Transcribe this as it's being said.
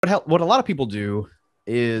what a lot of people do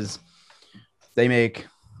is they make,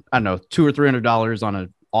 I don't know, $200 or $300 on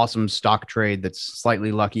an awesome stock trade that's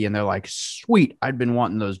slightly lucky, and they're like, sweet, I'd been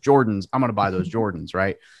wanting those Jordans, I'm gonna buy those Jordans,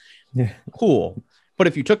 right? Yeah. Cool. But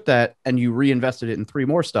if you took that and you reinvested it in three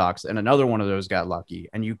more stocks and another one of those got lucky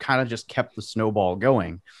and you kind of just kept the snowball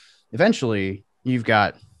going, eventually you've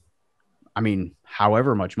got, I mean,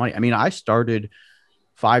 however much money. I mean, I started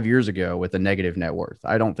 5 years ago with a negative net worth.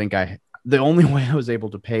 I don't think the only way I was able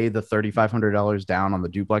to pay the $3,500 down on the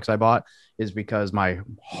duplex I bought is because my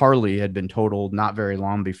Harley had been totaled not very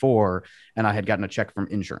long before, and I had gotten a check from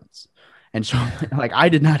insurance. And so like I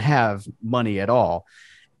did not have money at all.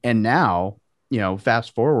 And now,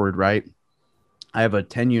 fast forward, right? I have a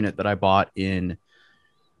 10 unit that I bought in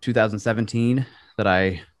 2017 that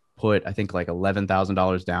I put, I think, like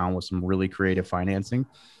 $11,000 down with some really creative financing.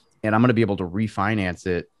 And I'm going to be able to refinance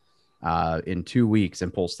it in 2 weeks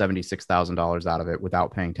and pull $76,000 out of it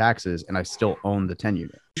without paying taxes. And I still own the 10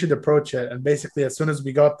 unit. We should approach it. And basically, as soon as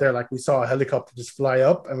we got there, like we saw a helicopter just fly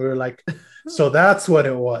up and we were like, so that's what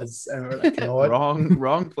it was. And we're like, you know what?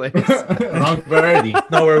 Wrong place. Wrong birdie.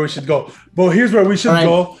 Not where we should go. But here's where we should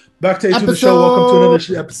go. Back to Episode the show. Welcome to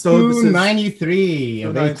another episode. This is 293.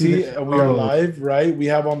 290, and we are live, right? We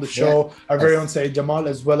have on the show our very own Saeed Jamal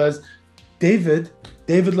as well as David.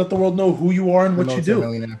 David, let the world know who you are and what you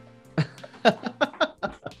do.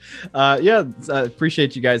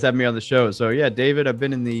 Appreciate you guys having me on the show. So yeah, David, I've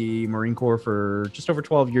been in the Marine Corps for just over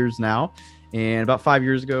 12 years now. And about 5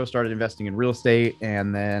 years ago, started investing in real estate.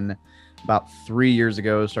 And then about 3 years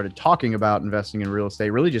ago, started talking about investing in real estate,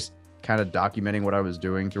 really just kind of documenting what I was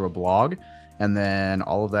doing through a blog. And then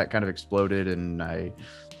all of that kind of exploded. And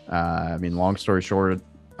long story short,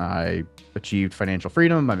 I achieved financial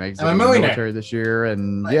freedom. I'm exiting the military this year.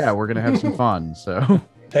 And nice. We're going to have some fun. So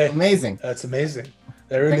hey, amazing. That's amazing.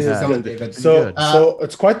 That really Thanks is good. David. So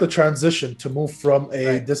it's quite the transition to move from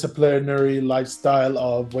a disciplinary lifestyle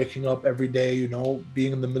of waking up every day,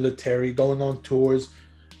 being in the military, going on tours,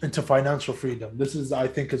 into financial freedom. This is, I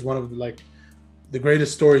think, is one of the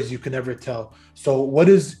greatest stories you can ever tell. So what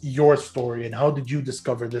is your story and how did you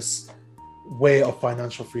discover this way of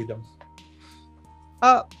financial freedom?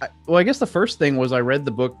 I guess the first thing was I read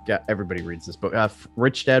the book. Everybody reads this book,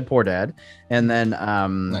 Rich Dad, Poor Dad. And then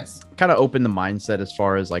kind of opened the mindset as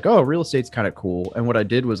far as like, oh, real estate's kind of cool. And what I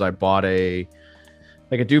did was I bought a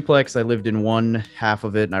duplex. I lived in one half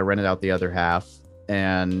of it and I rented out the other half.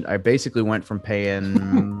 And I basically went from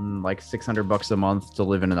paying like $600 a month to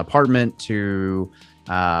live in an apartment to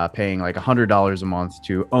paying like $100 a month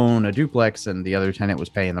to own a duplex. And the other tenant was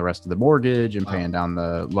paying the rest of the mortgage and paying down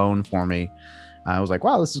the loan for me. I was like,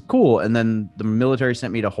 wow, this is cool. And then the military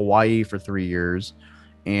sent me to Hawaii for 3 years.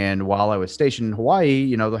 And while I was stationed in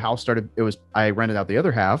Hawaii, the house I rented out the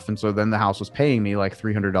other half. And so then the house was paying me like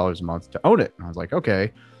 $300 a month to own it. And I was like,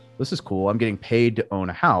 okay, this is cool. I'm getting paid to own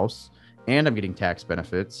a house and I'm getting tax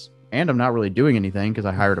benefits and I'm not really doing anything because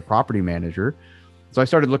I hired a property manager. So I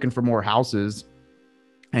started looking for more houses.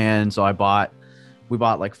 And so we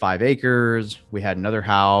bought like 5 acres. We had another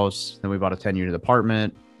house. Then we bought a 10-unit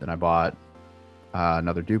apartment. Then I bought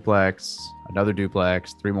another duplex,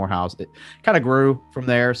 3 more houses. It kind of grew from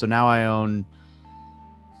there. So now I own,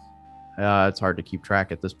 it's hard to keep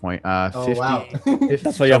track at this point. 50, wow. 50,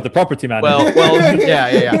 That's why you have the property manager. Well,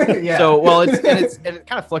 yeah. So, it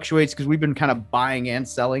kind of fluctuates because we've been kind of buying and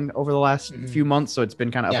selling over the last few months. So it's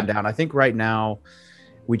been kind of up and down. I think right now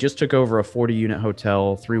we just took over a 40-unit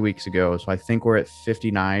hotel 3 weeks ago. So I think we're at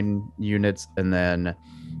 59 units and then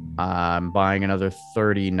I'm buying another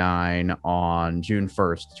 39 on June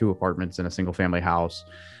 1st, 2 apartments in a single family house.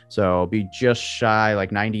 So I'll be just shy,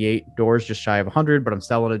 like 98 doors, just shy of 100, but I'm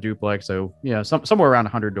selling a duplex. So, somewhere around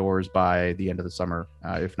 100 doors by the end of the summer,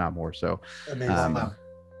 if not more. So, amazing.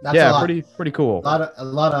 That's pretty cool. A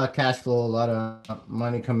lot of cash flow, a lot of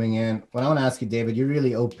money coming in. What I want to ask you, David, you're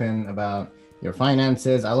really open about your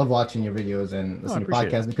finances. I love watching your videos and listening to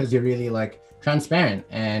podcasts because you're really transparent,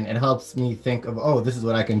 and it helps me think of, this is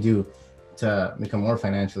what I can do to become more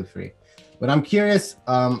financially free. But I'm curious,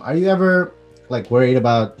 are you ever worried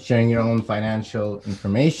about sharing your own financial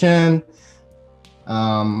information?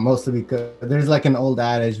 Mostly because there's an old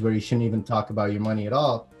adage where you shouldn't even talk about your money at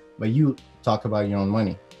all, but you talk about your own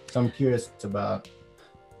money. So I'm curious about.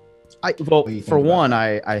 For one,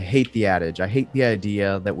 I hate the adage. I hate the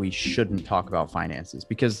idea that we shouldn't talk about finances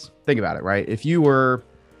because think about it, right? If you were,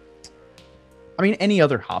 any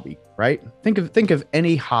other hobby, right? Think of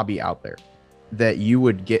any hobby out there that you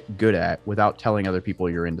would get good at without telling other people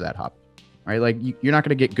you're into that hobby, right? You're not going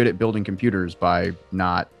to get good at building computers by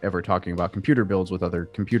not ever talking about computer builds with other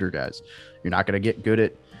computer guys. You're not going to get good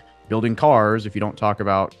at building cars if you don't talk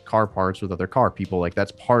about car parts with other car people. Like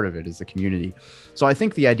that's part of it, is the community. So I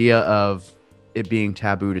think the idea of it being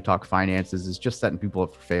taboo to talk finances is just setting people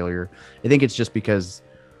up for failure. I think it's just because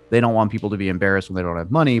they don't want people to be embarrassed when they don't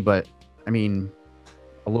have money. But I mean,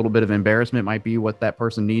 a little bit of embarrassment might be what that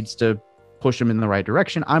person needs to push them in the right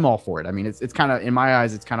direction. I'm all for it. I mean, it's kind of, in my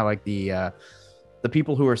eyes, it's kind of like the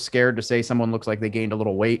people who are scared to say someone looks like they gained a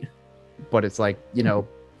little weight, but it's like, you know,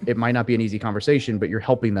 it might not be an easy conversation, but you're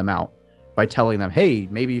helping them out by telling them, hey,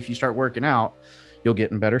 maybe if you start working out, you'll get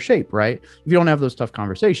in better shape, right? If you don't have those tough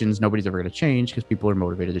conversations, nobody's ever going to change, because people are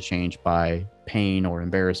motivated to change by pain or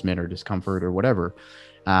embarrassment or discomfort or whatever.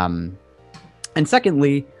 And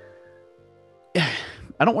secondly,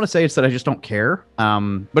 I don't want to say it's that I just don't care,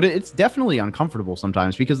 but it's definitely uncomfortable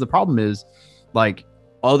sometimes, because the problem is, like,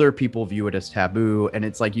 other people view it as taboo, and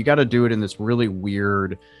it's like you got to do it in this really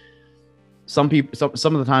weird. Some of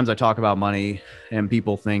the times I talk about money and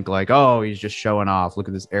people think like, oh, he's just showing off. Look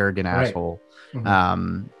at this arrogant asshole.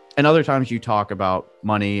 Mm-hmm. And other times you talk about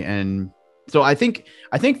money. And so I think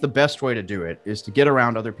the best way to do it is to get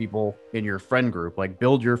around other people in your friend group, like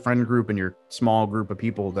build your friend group and your small group of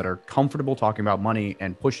people that are comfortable talking about money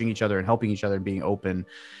and pushing each other and helping each other and being open.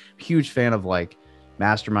 Huge fan of like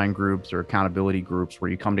mastermind groups or accountability groups where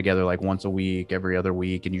you come together like once a week, every other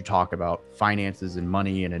week, and you talk about finances and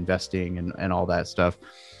money and investing and all that stuff.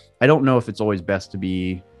 I don't know if it's always best to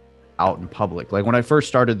be out in public. Like when I first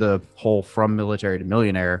started the whole from military to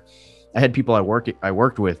millionaire, I had people I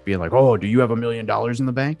worked with being like, oh, do you have $1 million in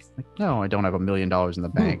the bank? Like, no, I don't have $1 million in the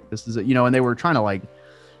bank. This is, you know, and they were trying to like,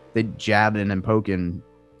 they jabbing and poking.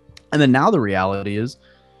 And then now the reality is,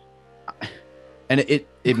 and it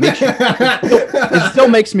makes you, it still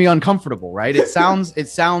makes me uncomfortable, right? It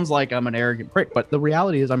sounds like I'm an arrogant prick, but the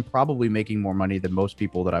reality is I'm probably making more money than most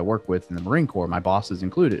people that I work with in the Marine Corps, my bosses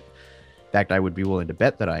included. In fact, I would be willing to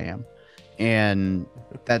bet that I am. And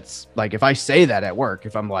that's like, if I say that at work,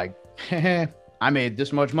 if I'm like, I made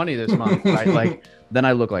this much money this month, right? Like, then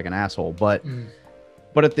I look like an asshole.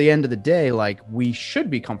 But at the end of the day, like, we should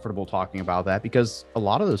be comfortable talking about that, because a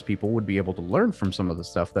lot of those people would be able to learn from some of the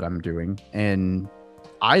stuff that I'm doing. And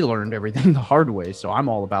I learned everything the hard way. So I'm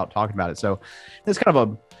all about talking about it. So it's kind of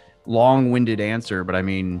a long-winded answer, but I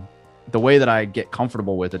mean, the way that I get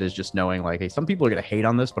comfortable with it is just knowing like, hey, some people are going to hate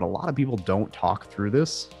on this, but a lot of people don't talk through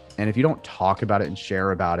this. And if you don't talk about it and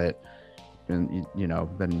share about it, and you know,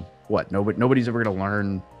 then what? Nobody's ever going to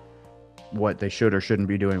learn what they should or shouldn't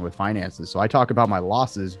be doing with finances. So I talk about my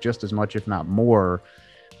losses just as much, if not more,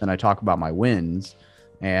 than I talk about my wins.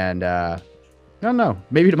 And I don't know,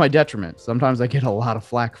 maybe to my detriment. Sometimes I get a lot of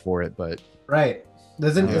flack for it, but right.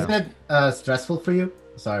 Isn't it stressful for you?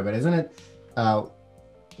 Sorry, but isn't it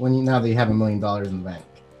when you, now that you have $1 million in the bank,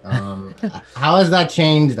 how has that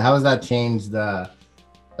changed? How has that changed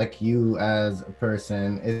like you as a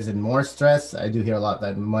person? Is it more stress? I do hear a lot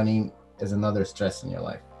that money is another stress in your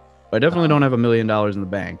life. I definitely don't have $1 million in the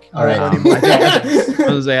bank. All right.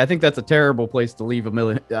 I think that's a terrible place to leave $1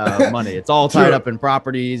 million money. It's all tied up in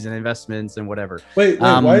properties and investments and whatever. Wait,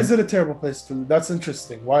 why is it a terrible place to? That's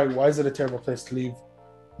interesting. Why is it a terrible place to leave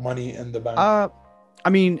money in the bank? I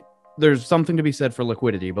mean, there's something to be said for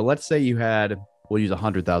liquidity, but let's say you had, we'll use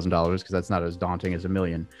 $100,000 because that's not as daunting as $1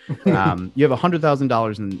 million. You have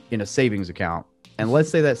 $100,000 in a savings account, and let's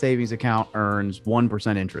say that savings account earns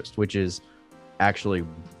 1% interest, which is actually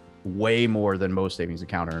way more than most savings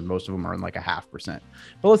account earn. Most of them earn like 0.5%.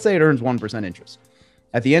 But let's say it earns 1% interest.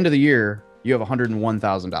 At the end of the year, you have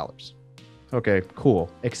 $101,000. Okay,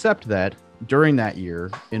 cool. Except that during that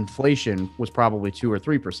year, inflation was probably 2 or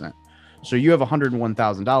 3%. So you have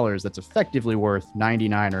 $101,000 that's effectively worth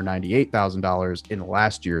 $99,000 or $98,000 in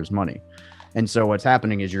last year's money. And so what's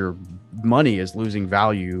happening is your money is losing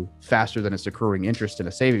value faster than it's accruing interest in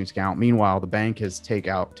a savings account. Meanwhile, the bank has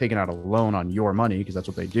taken out a loan on your money, because that's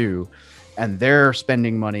what they do, and they're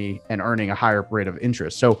spending money and earning a higher rate of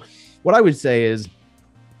interest. So what I would say is,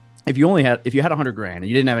 if you had $100,000 and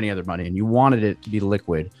you didn't have any other money and you wanted it to be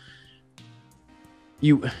liquid,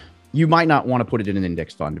 you might not want to put it in an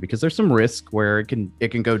index fund, because there's some risk where it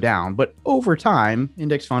can go down. But over time,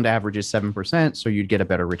 index fund averages 7%, so you'd get a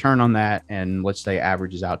better return on that. And let's say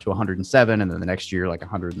averages out to 107, and then the next year like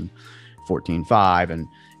 114.5, and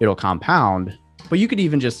it'll compound. But you could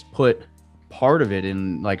even just put part of it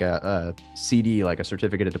in like a CD, like a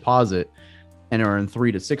certificate of deposit, and earn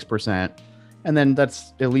 3 to 6%, and then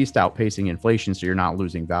that's at least outpacing inflation, so you're not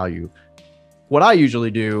losing value. What I usually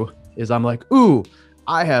do is I'm like, ooh,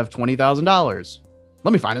 I have $20,000.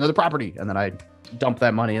 Let me find another property. And then I dump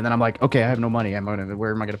that money. And then I'm like, okay, I have no money.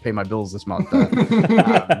 Where am I going to pay my bills this month?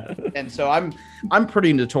 And so I'm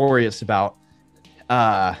pretty notorious about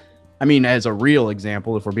I mean, as a real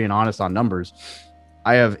example, if we're being honest on numbers,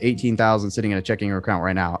 I have 18,000 sitting in a checking account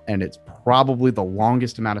right now, and it's probably the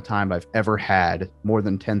longest amount of time I've ever had more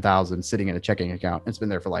than 10,000 sitting in a checking account. It's been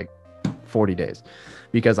there for like 40 days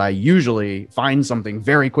because I usually find something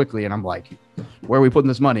very quickly and I'm like, where are we putting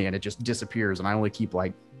this money? And it just disappears. And I only keep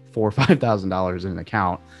like $4,000 or $5,000 in an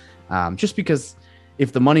account. Just because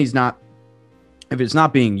if it's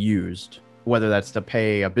not being used, whether that's to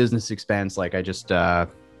pay a business expense, like I just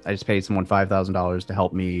paid someone $5,000 to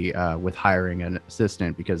help me with hiring an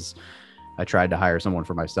assistant because I tried to hire someone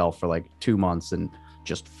for myself for like 2 months and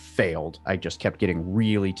just failed. I just kept getting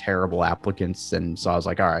really terrible applicants. And so I was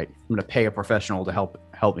like, all right, I'm going to pay a professional to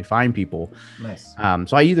help me find people. Nice.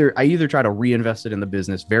 So I either try to reinvest it in the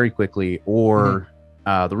business very quickly, or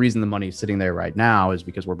the reason the money is sitting there right now is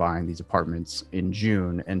because we're buying these apartments in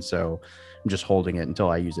June. And so I'm just holding it until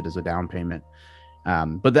I use it as a down payment.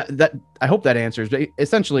 But that I hope that answers. But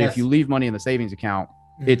essentially, Yes. if you leave money in the savings account,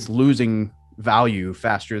 it's losing value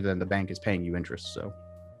faster than the bank is paying you interest. So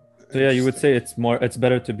yeah, you would say it's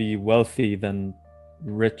better to be wealthy than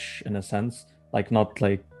rich in a sense, like not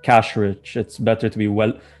like cash rich. It's better to be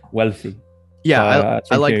wealthy. Yeah,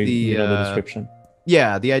 I like the description.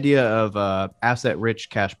 Yeah, the idea of asset rich,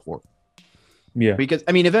 cash poor. Yeah, because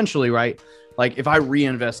I mean, eventually, right? Like if I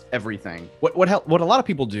reinvest everything, what a lot of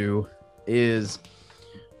people do is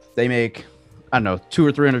they make, I don't know, $200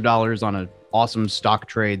 or $300 on an awesome stock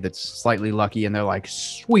trade that's slightly lucky, and they're like,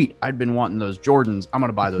 sweet, I'd been wanting those Jordans, I'm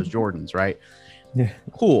gonna buy those Jordans, right? Yeah,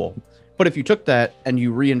 cool. But if you took that and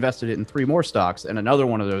you reinvested it in 3 more stocks and another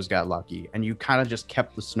one of those got lucky, and you kind of just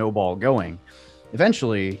kept the snowball going,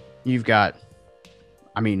 eventually you've got,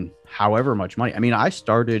 I mean, however much money. I mean, I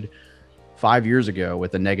started 5 years ago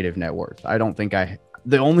with a negative net worth. I don't think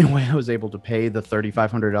the only way I was able to pay the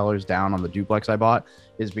 $3,500 down on the duplex I bought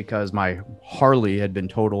is because my Harley had been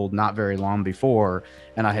totaled not very long before,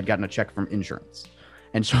 and I had gotten a check from insurance.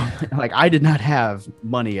 And so like I did not have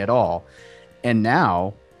money at all. And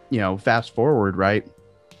now, you know, fast forward, right?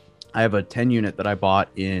 I have a 10 unit that I bought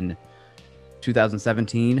in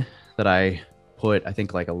 2017 that I put, I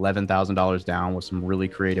think like $11,000 down with some really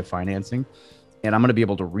creative financing. And I'm going to be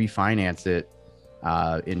able to refinance it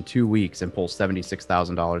in 2 weeks and pull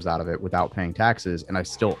 $76,000 out of it without paying taxes, and I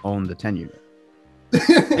still own the 10 unit.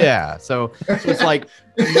 Yeah, so it's like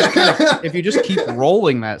if you just keep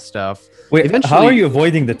rolling that stuff. Wait, how are you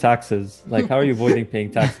avoiding the taxes? Like, how are you avoiding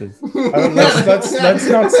paying taxes? Let's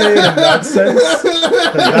not say it in that sense.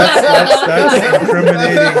 That's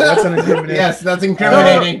incriminating. That's an incriminating. Yes, that's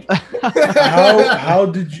incriminating. How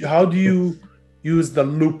do you use the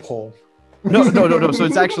loophole? No. So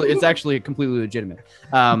it's actually completely legitimate.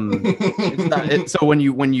 So when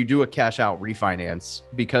you do a cash out refinance,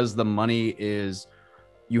 because the money is,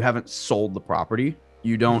 you haven't sold the property,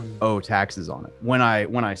 you don't owe taxes on it. When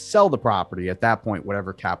I sell the property, at that point,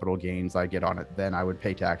 whatever capital gains I get on it, then I would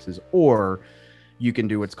pay taxes. Or you can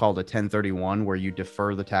do what's called a 1031, where you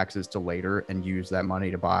defer the taxes to later and use that money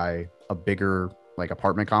to buy a bigger like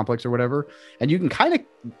apartment complex or whatever. And you can kind of,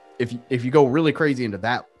 if you go really crazy into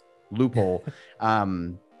that loophole,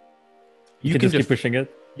 you can just keep pushing it.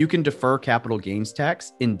 You can defer capital gains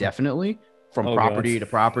tax indefinitely from property to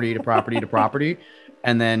property to property to property,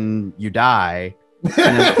 and then you die.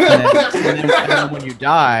 And then when you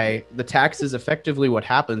die, the taxes, effectively what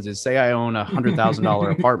happens is, say I own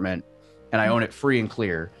 $100,000 apartment and I own it free and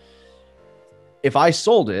clear. If I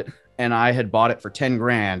sold it and I had bought it for 10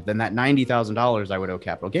 grand, then that $90,000 I would owe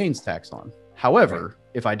capital gains tax on. However,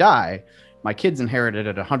 if I die, my kids inherit it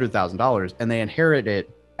at $100,000, and they inherit it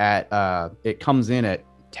at, it comes in at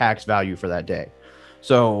tax value for that day.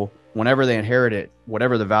 So whenever they inherit it,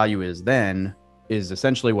 whatever the value is then is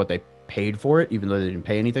essentially what they paid for it, even though they didn't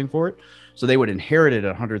pay anything for it. So they would inherit it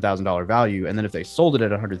at $100,000 value. And then if they sold it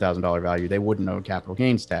at $100,000 value, they wouldn't owe capital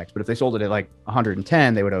gains tax. But if they sold it at like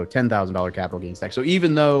 110, they would owe $10,000 capital gains tax. So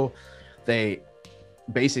even though they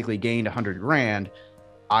basically gained 100 grand,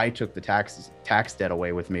 I took the tax debt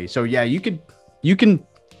away with me. So yeah, you can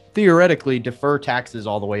theoretically defer taxes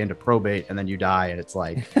all the way into probate, and then you die, and it's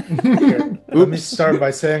like, let me start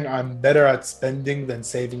by saying I'm better at spending than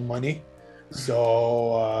saving money.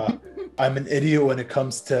 So I'm an idiot when it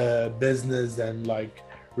comes to business and like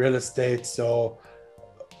real estate. So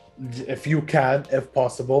if you can, if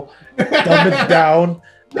possible, dumb it down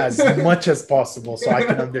as much as possible so I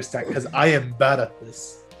can understand, because I am bad at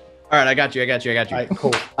this. All right, I got you. All right,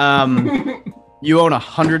 cool. You own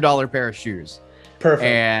 $100 pair of shoes. Perfect.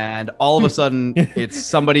 And all of a sudden, it's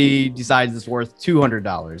somebody decides it's worth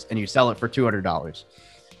 $200, and you sell it for $200.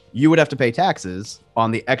 You would have to pay taxes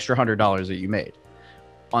on the extra $100 that you made,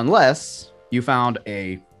 unless you found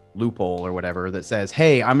a loophole or whatever that says,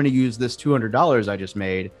 hey, I'm going to use this $200 I just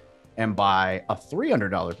made and buy a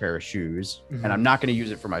 $300 pair of shoes, and I'm not going to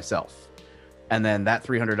use it for myself. And then that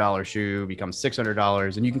 $300 shoe becomes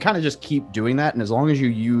 $600, and you can kind of just keep doing that. And as long as you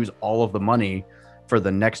use all of the money for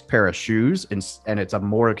the next pair of shoes, and it's a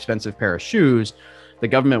more expensive pair of shoes, the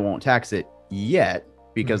government won't tax it yet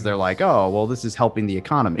because they're like, oh, well, this is helping the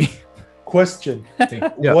economy. Question.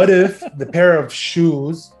 What if the pair of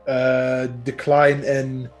shoes decline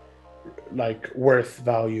in like worth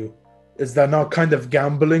value? Is that not kind of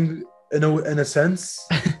gambling in a sense?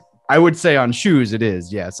 I would say on shoes it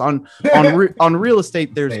is, yes. On real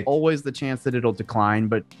estate, there's always the chance that it'll decline,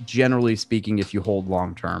 but generally speaking, if you hold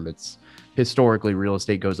long term, it's historically real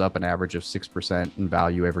estate goes up an average of 6% in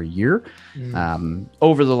value every year.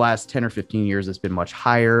 Over the last 10 or 15 years, it's been much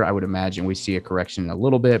higher. I would imagine we see a correction in a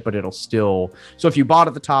little bit, but it'll still. So if you bought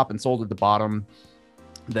at the top and sold at the bottom,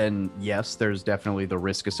 then yes, there's definitely the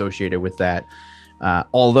risk associated with that.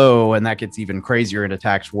 Although, and that gets even crazier in a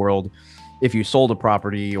tax world, if you sold a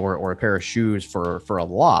property or a pair of shoes for a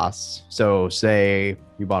loss, so say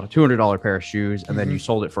you bought a $200 pair of shoes and then you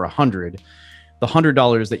sold it for $100, the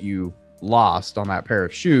 $100 that you lost on that pair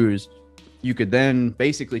of shoes, you could then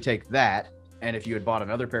basically take that, and if you had bought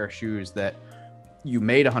another pair of shoes that you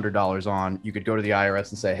made $100 on, you could go to the IRS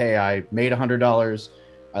and say, hey, I made $100,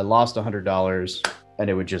 I lost $100, and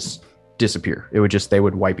it would just disappear. They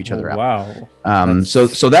would wipe each other out. Wow.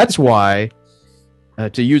 So that's why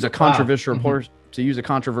to use a controversial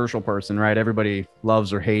person, right? Everybody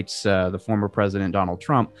loves or hates the former president Donald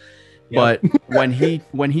Trump. But when he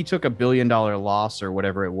took $1 billion loss or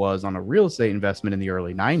whatever it was on a real estate investment in the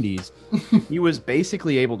early 90s, he was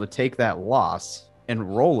basically able to take that loss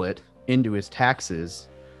and roll it into his taxes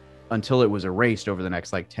until it was erased over the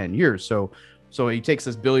next like 10 years. So he takes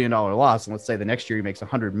this $1 billion loss, and let's say the next year he makes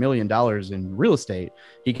 $100 million in real estate.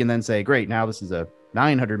 He can then say, great, now this is a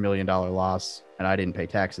 $900 million loss, and I didn't pay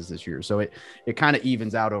taxes this year. So it kind of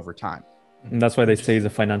evens out over time. And that's why they say he's a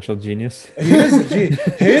financial genius. He is a genius.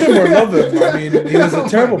 Hate him or love him. I mean, he was a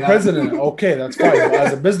terrible president. Okay, that's fine. But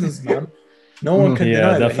as a businessman, no one can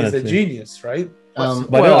deny that he's a genius, right?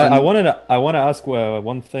 But I want to ask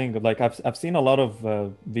one thing. Like I've seen a lot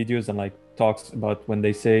of videos and like talks about when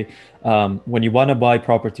they say when you want to buy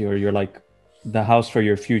property or you're like the house for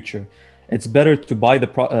your future, it's better to buy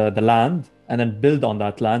the land and then build on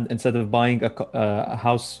that land instead of buying a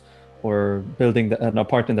house or building an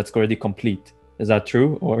apartment that's already complete. Is that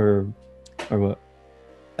true or what?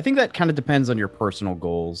 I think that kind of depends on your personal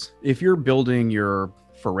goals. If you're building your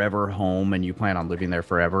forever home and you plan on living there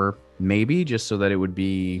forever, maybe just so that it would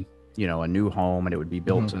be, a new home and it would be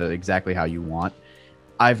built to exactly how you want.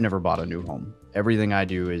 I've never bought a new home. Everything I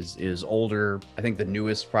do is older. I think the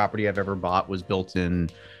newest property I've ever bought was built in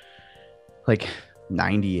like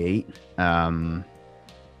 98.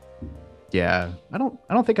 Yeah, I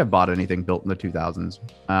don't think I've bought anything built in the 2000s.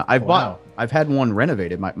 I've had one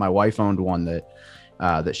renovated. My wife owned one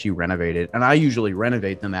that she renovated, and I usually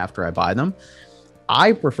renovate them after I buy them.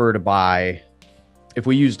 I prefer to buy, if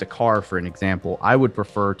we used a car for an example, I would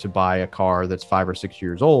prefer to buy a car that's 5 or 6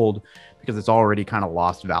 years old because it's already kind of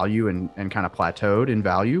lost value and kind of plateaued in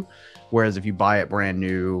value. Whereas if you buy it brand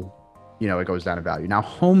new, it goes down in value. Now,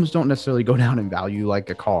 homes don't necessarily go down in value like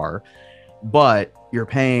a car, but you're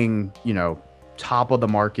paying, top of the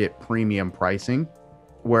market premium pricing.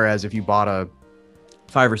 Whereas if you bought a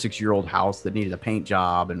 5 or 6 year old house that needed a paint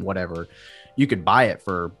job and whatever, you could buy it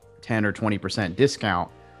for 10 or 20% discount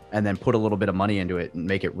and then put a little bit of money into it and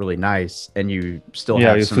make it really nice. And you still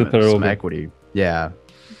have some equity. Yeah.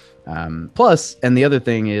 Plus, and the other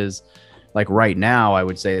thing is, like right now, I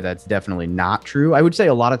would say that's definitely not true. I would say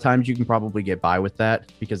a lot of times you can probably get by with that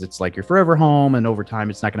because it's like your forever home, and over time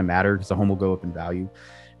it's not going to matter because the home will go up in value.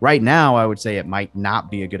 Right now, I would say it might not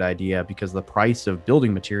be a good idea because the price of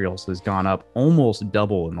building materials has gone up almost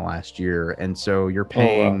double in the last year. And so you're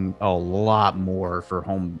paying a lot more for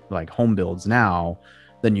home builds now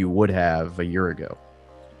than you would have a year ago.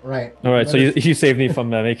 Right. All right. So you saved me from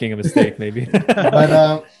making a mistake, maybe.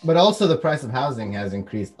 but also the price of housing has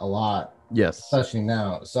increased a lot. Yes. Especially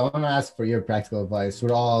now. So I want to ask for your practical advice.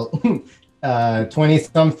 We're all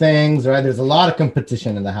 20-somethings, right? There's a lot of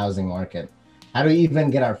competition in the housing market. How do we even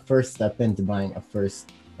get our first step into buying a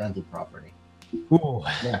first rental property? Ooh.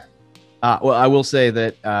 Yeah. Well, I will say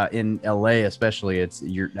that in LA, especially,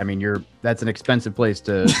 that's an expensive place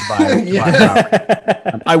to buy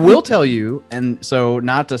property. I will tell you, and so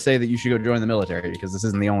not to say that you should go join the military because this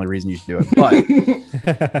isn't the only reason you should do it,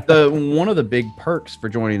 but one of the big perks for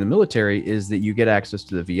joining the military is that you get access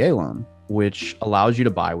to the VA loan, which allows you to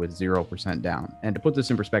buy with 0% down. And to put this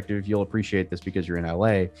in perspective, you'll appreciate this because you're in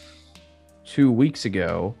LA. 2 weeks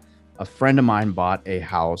ago, a friend of mine bought a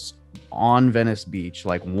house on Venice Beach,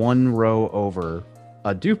 like one row over,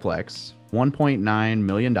 a duplex, $1.9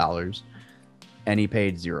 million, and he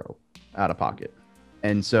paid zero out of pocket.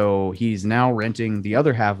 And so he's now renting the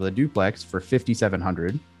other half of the duplex for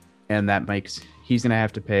 $5,700, and that makes, he's going to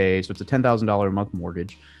have to pay, so it's a $10,000 a month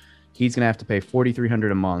mortgage. He's going to have to pay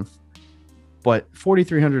 $4,300 a month, but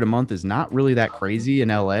 $4,300 a month is not really that crazy in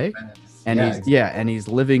LA. And and he's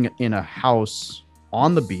living in a house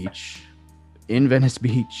on the beach in Venice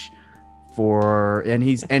Beach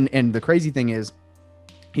and the crazy thing is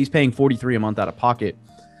he's paying $43 a month out of pocket,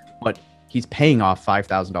 but he's paying off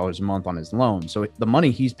 $5,000 a month on his loan. So the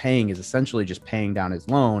money he's paying is essentially just paying down his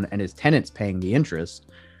loan, and his tenant's paying the interest.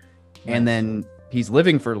 Nice. And then he's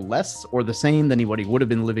living for less or the same than what he would have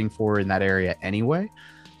been living for in that area anyway.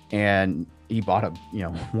 And he bought a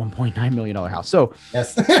 $1.9 million house. So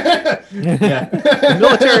yes, the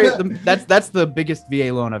military, that's the biggest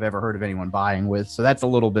VA loan I've ever heard of anyone buying with. So that's a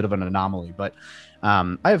little bit of an anomaly. But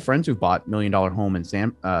I have friends who've bought $1 million home in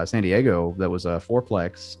San Diego that was a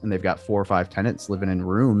fourplex, and they've got 4 or 5 tenants living in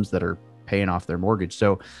rooms that are paying off their mortgage.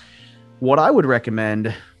 So what I would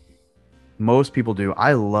recommend most people do,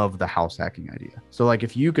 I love the house hacking idea. So like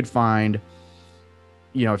if you could find,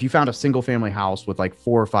 if you found a single family house with like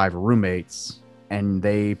 4 or 5 roommates and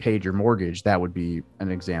they paid your mortgage, that would be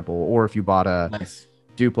an example. Or if you bought a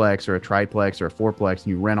duplex or a triplex or a fourplex and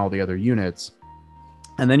you rent all the other units,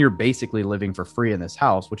 and then you're basically living for free in this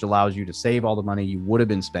house, which allows you to save all the money you would have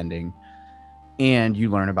been spending. And you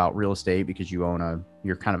learn about real estate because you own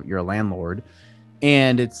you're a landlord.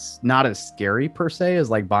 And it's not as scary per se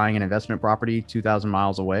as like buying an investment property 2,000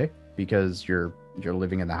 miles away because you're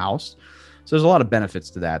living in the house. So there's a lot of benefits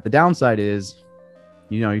to that. The downside is,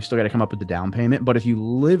 you still got to come up with the down payment. But if you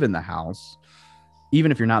live in the house,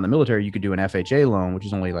 even if you're not in the military, you could do an FHA loan, which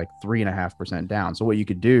is only like 3.5% down. So what you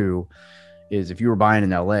could do is if you were buying in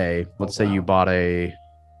LA, let's say you bought a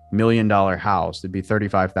 $1 million house, it'd be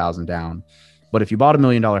 $35,000 down. But if you bought a $1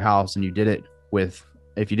 million house and you did it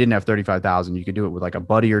if you didn't have $35,000, you could do it with like a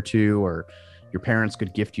buddy or two, or your parents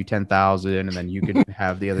could gift you $10,000 and then you could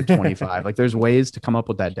have the other 25. Like there's ways to come up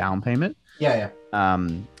with that down payment. Yeah.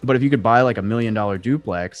 But if you could buy like a $1 million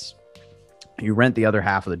duplex, you rent the other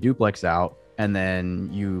half of the duplex out, and then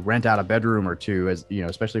you rent out a bedroom or two, as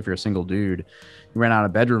especially if you're a single dude, you rent out a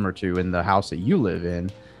bedroom or two in the house that you live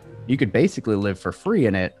in. You could basically live for free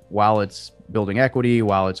in it while it's building equity,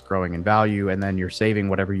 while it's growing in value, and then you're saving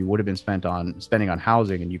whatever you would have been spending on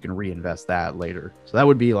housing, and you can reinvest that later. So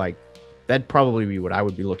that'd probably be what I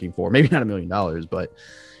would be looking for. Maybe not $1 million, but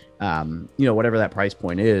whatever that price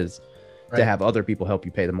point is, to have other people help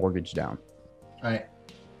you pay the mortgage down. All right,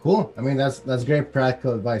 cool. I mean, that's great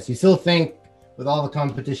practical advice. You still think with all the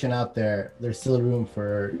competition out there, there's still room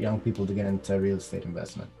for young people to get into real estate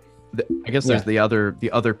investment? I guess there's the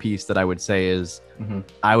other piece that I would say is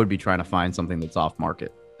I would be trying to find something that's off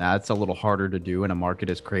market. Now, that's a little harder to do in a market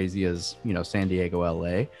as crazy as, San Diego,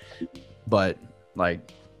 LA. But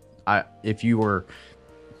like, if you were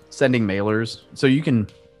sending mailers, so you can,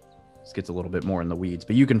 this gets a little bit more in the weeds,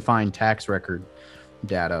 but you can find tax record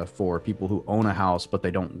data for people who own a house, but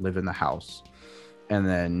they don't live in the house. And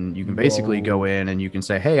then you can basically go in and you can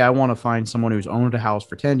say, hey, I want to find someone who's owned a house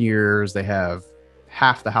for 10 years. They have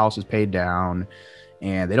half the house is paid down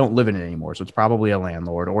and they don't live in it anymore. So it's probably a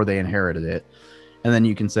landlord or they inherited it. And then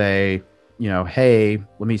you can say, hey,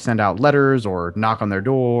 let me send out letters or knock on their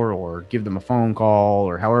door or give them a phone call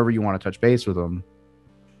or however you want to touch base with them.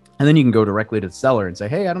 And then you can go directly to the seller and say,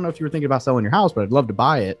 hey, I don't know if you were thinking about selling your house, but I'd love to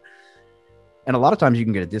buy it. And a lot of times you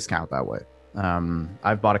can get a discount that way.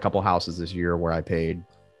 I've bought a couple houses this year where I paid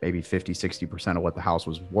maybe 50-60% of what the house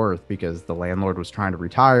was worth because the landlord was trying to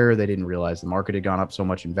retire. They didn't realize the market had gone up so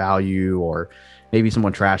much in value, or maybe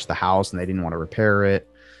someone trashed the house and they didn't want to repair it.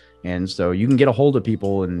 And so you can get a hold of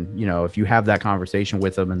people, and if you have that conversation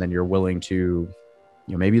with them and then you're willing to,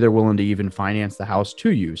 maybe they're willing to even finance the house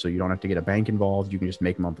to you, so you don't have to get a bank involved. You can just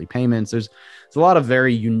make monthly payments. There's a lot of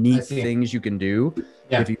very unique things you can do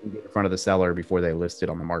if you can get in front of the seller before they list it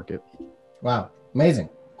on the market. Wow. Amazing.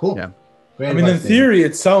 Cool. Yeah. I mean, in theory,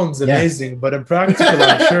 it sounds amazing, but in practical,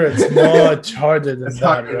 I'm sure it's much harder than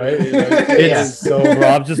that, right? Like, it's so. Bro,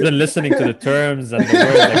 I've just been listening to the terms and the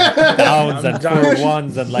words like downs and for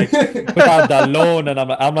ones and like without that loan, and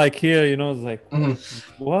I'm like here, you know, it's like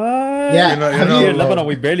what? Yeah, here in Lebanon,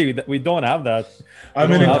 we don't have that. I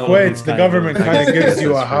mean, in Kuwait, the government kind of gives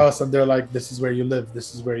you a house, and they're like, "This is where you live.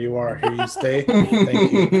 This is where you are. Here you stay.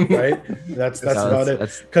 Thank you." Right? That's about it.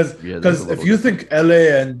 Because if you think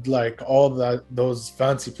LA and like all those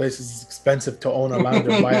fancy places is expensive to own a land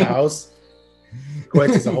or buy a house,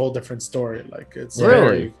 Kuwait is a whole different story. Like it's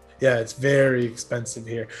it's very expensive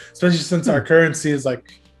here, especially since our currency is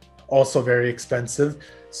like also very expensive.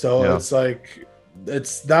 So it's like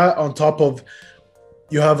it's that on top of.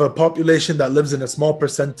 You have a population that lives in a small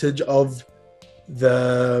percentage of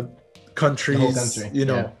the country's,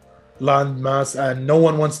 land mass, and no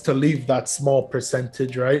one wants to leave that small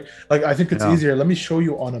percentage, right? Like, I think it's easier. Let me show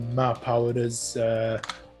you on a map how it is.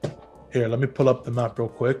 Here, let me pull up the map real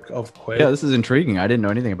quick of Kuwait. Yeah, this is intriguing. I didn't know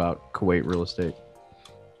anything about Kuwait real estate.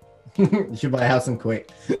 You should buy a house in Kuwait.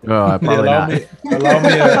 Oh, probably allow me.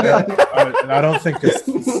 I don't think it's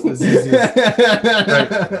as easy.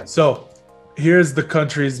 Right. So. Here's the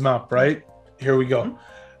country's map, right? Here we go.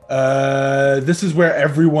 This is where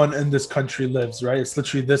everyone in this country lives, right? It's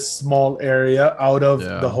literally this small area out of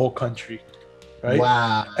the whole country, right?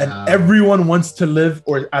 Wow. And everyone wants to live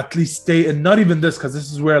or at least stay in, not even this, because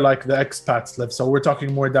this is where like the expats live. So we're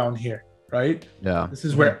talking more down here, right? Yeah. This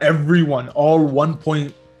is where everyone, all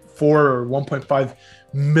 1.4 or 1.5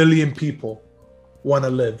 million people want to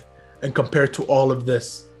live. And compared to all of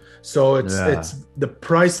this, so it's the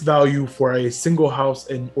price value for a single house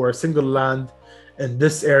or a single land in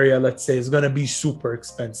this area, let's say, is going to be super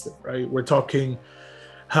expensive, right? We're talking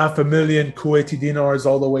 $500,000 Kuwaiti dinars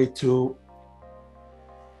all the way to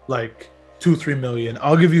like 2-3 million.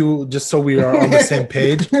 I'll give you, just so we are on the same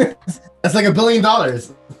page. That's like $1 billion.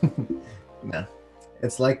 No,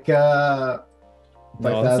 it's like no,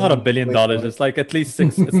 it's not $1 billion. It's like at least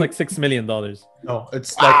six. It's like $6 million. No,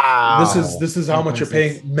 it's like this is how much you're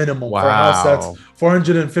paying minimum for a house that's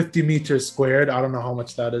 450 meters squared. I don't know how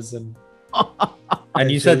much that is in. And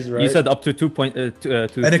you said up to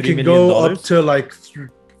 2.2 and it can go up to like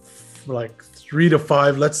 3 to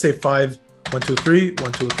 5. Let's say 5. 1, 2, 3.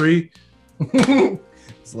 1, 2, 3.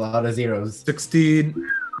 It's a lot of zeros. 16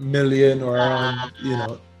 million or around,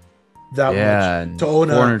 that much to own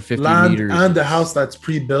a land meters. And a house that's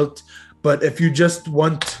pre-built. But if you just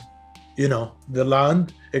want, the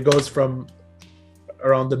land, it goes from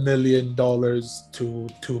around $1 million to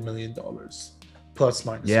 $2 million plus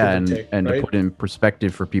minus. Yeah, and to put in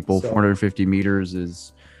perspective for people, 450 meters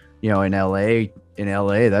is, in LA,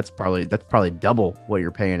 that's probably double what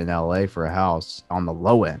you're paying in LA for a house on the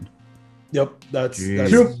low end. Yep, that's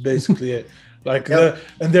basically it. Like and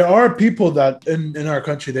there are people that in our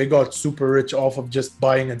country, they got super rich off of just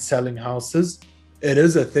buying and selling houses. It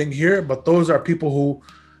is a thing here, but those are people who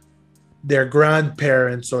their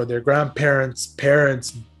grandparents or their grandparents'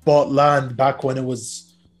 parents bought land back when it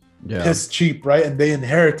was piss cheap, right? And they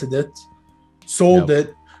inherited it, sold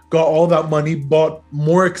it, got all that money, bought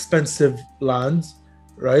more expensive lands,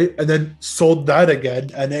 right? And then sold that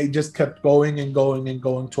again, and it just kept going and going and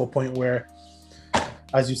going to a point where,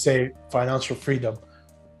 as you say, financial freedom,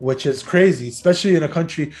 which is crazy, especially in a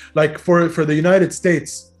country like for the United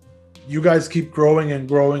States. You guys keep growing and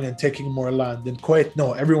growing and taking more land. In Kuwait,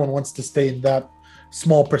 no, everyone wants to stay in that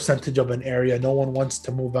small percentage of an area. No one wants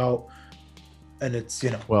to move out. And it's,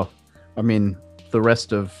 Well, I mean, the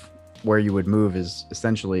rest of where you would move is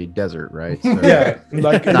essentially desert, right? So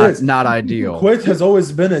like not ideal. Kuwait has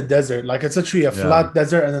always been a desert. Like it's actually a flat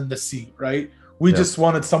desert and then the sea, right? We just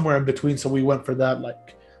wanted somewhere in between, so we went for that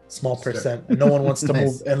like small percent. And no one wants to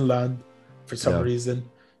move inland for some reason.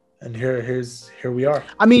 And here we are.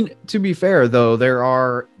 I mean, to be fair though,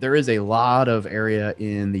 there is a lot of area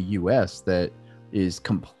in the US that is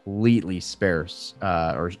completely sparse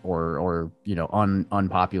or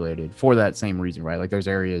unpopulated for that same reason, right? Like there's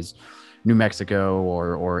areas, New Mexico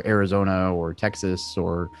or Arizona or Texas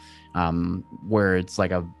or where it's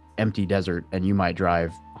like a empty desert and you might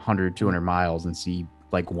drive 100, 200 miles and see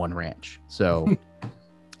like one ranch. So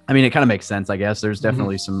I mean, it kind of makes sense, I guess. There's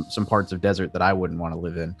definitely some parts of desert that I wouldn't want to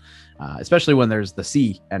live in, especially when there's the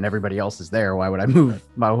sea and everybody else is there. Why would I move?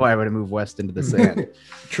 Why would I move west into the sand?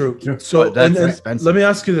 True. So that's expensive. Let me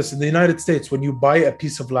ask you this: in the United States, when you buy a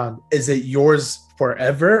piece of land, is it yours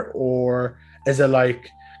forever, or is it like?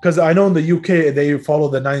 Because I know in the UK they follow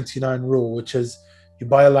the 99 rule, which is you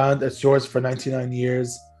buy a land, it's yours for 99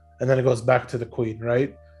 years, and then it goes back to the Queen,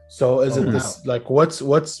 right? So is it this like what's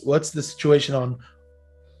the situation on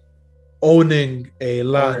owning a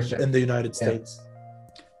land in the United States?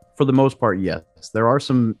 For the most part, yes. There are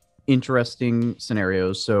some interesting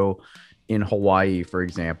scenarios. So in Hawaii, for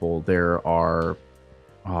example, there are,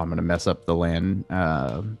 I'm going to mess up the land.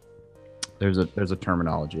 There's a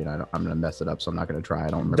terminology, and I'm going to mess it up, so I'm not going to try. I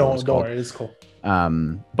don't remember. Don't worry, it's cool.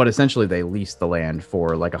 But essentially, they lease the land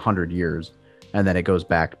for like 100 years, and then it goes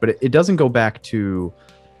back. But it doesn't go back to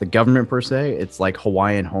the government per se. It's like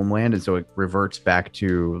Hawaiian homeland, and so it reverts back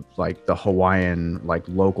to like the Hawaiian like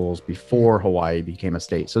locals before Hawaii became a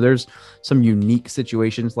state. So there's some unique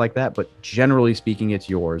situations like that, but generally speaking, it's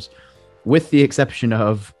yours, with the exception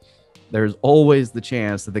of there's always the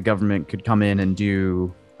chance that the government could come in and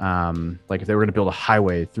do like if they were going to build a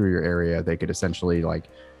highway through your area, they could essentially like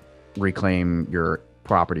reclaim your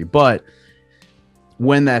property. But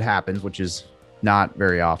when that happens, which is not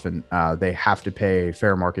very often, they have to pay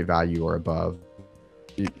fair market value or above.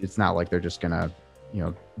 It's not like they're just gonna,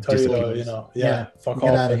 tell you, fuck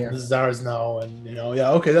off. This is ours now, and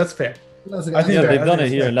okay, that's fair. I think they've done it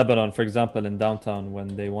here in Lebanon, for example, in downtown,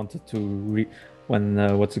 when they wanted to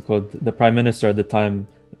the prime minister at the time,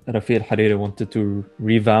 Rafi al-Hariri, wanted to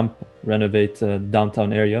renovate the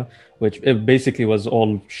downtown area, which it basically was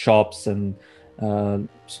all shops and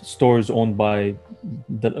stores owned by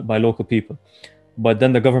local people. But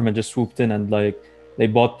then the government just swooped in and like they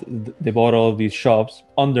bought all these shops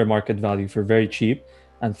under market value for very cheap,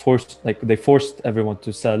 and forced everyone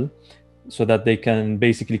to sell, so that they can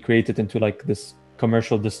basically create it into like this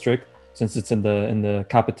commercial district, since it's in the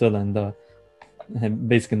capital and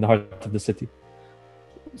basically in the heart of the city.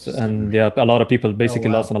 So, and a lot of people basically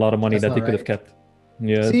lost a lot of money that they could have kept.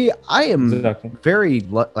 Yeah. See, I am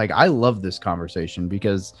I love this conversation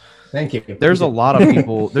because thank you. There's a lot of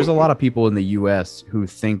people. There's a lot of people in the U.S. who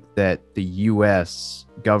think that the U.S.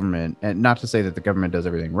 government, and not to say that the government does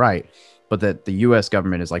everything right, but that the U.S.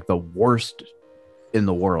 government is like the worst in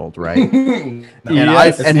the world, right? Having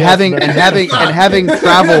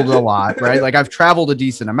traveled a lot, right? Like I've traveled a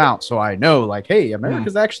decent amount, so I know, like, hey,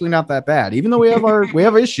 America's actually not that bad, even though we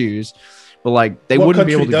have issues, but like they wouldn't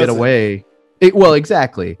be able to get away. Well,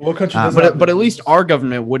 exactly. What country but at least our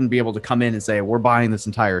government wouldn't be able to come in and say we're buying this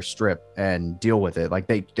entire strip and deal with it. Like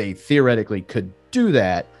they theoretically could do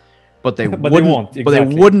that, but they wouldn't. Exactly. But they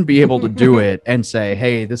wouldn't be able to do it and say,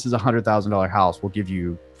 "Hey, this is $100,000 house. We'll give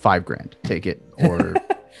you $5,000. Take it or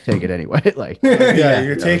take it anyway." Like,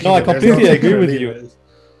 you're taking. No, I completely agree with you.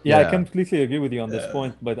 Yeah, I completely agree with you on this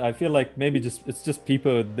point, but I feel like maybe it's just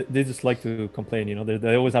people, they just like to complain.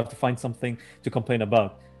 They always have to find something to complain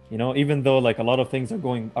about. Even though like a lot of things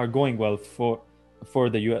are going well for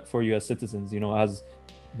US citizens, as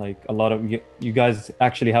like a lot of you guys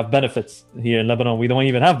actually have benefits here in Lebanon. We don't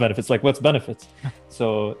even have benefits. Like, what's benefits?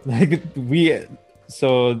 So like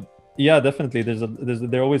definitely there's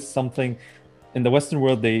always something in the Western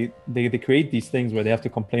world. They create these things where they have to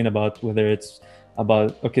complain about, whether it's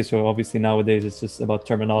about, so obviously nowadays it's just about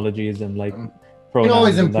terminologies and like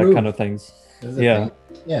pronouns and that kind of things.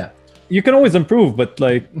 Yeah. You can always improve, but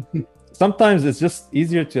like sometimes it's just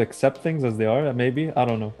easier to accept things as they are. Maybe, I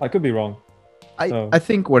don't know. I could be wrong. I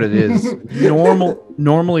think what it is,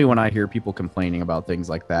 normally when I hear people complaining about things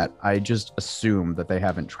like that, I just assume that they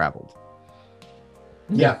haven't traveled.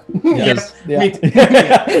 Yeah. Because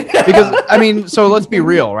I mean, so let's be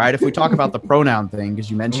real, right? If we talk about the pronoun thing,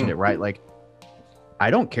 because you mentioned it, right? Like, I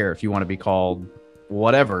don't care if you want to be called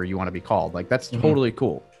whatever you want to be called. Like, that's totally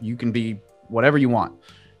cool. You can be whatever you want.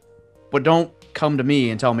 But don't come to me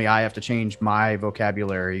and tell me I have to change my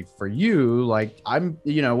vocabulary for you. Like, I'm,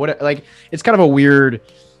 like, it's kind of a weird,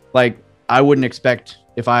 like, I wouldn't expect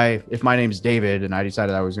if my name's David and I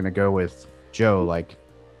decided I was going to go with Joe, like,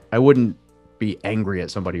 I wouldn't be angry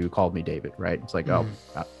at somebody who called me David, right? It's like, oh,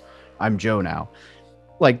 I'm Joe now.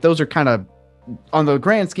 Like, those are kind of, on the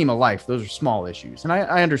grand scheme of life, those are small issues. And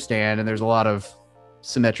I understand, and there's a lot of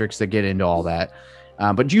symmetrics that get into all that.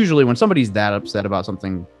 But usually when somebody's that upset about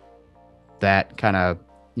something that kind of,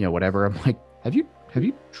 whatever, I'm like, have you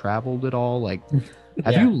traveled at all? Like,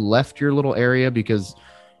 have you left your little area? Because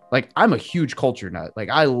like, I'm a huge culture nut. Like,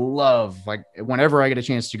 I love, like, whenever I get a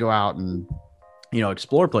chance to go out and,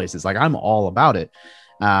 explore places, like, I'm all about it.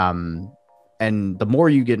 And the more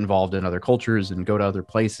you get involved in other cultures and go to other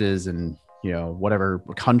places and, whatever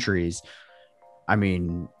countries, I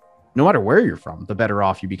mean, no matter where you're from, the better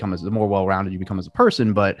off you become, the more well-rounded you become as a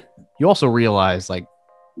person. But you also realize, like,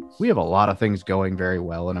 we have a lot of things going very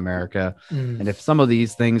well in America. And if some of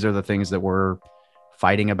these things are the things that we're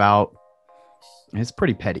fighting about, it's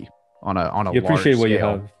pretty petty on a you appreciate what scale. you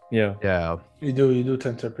have. Yeah. You do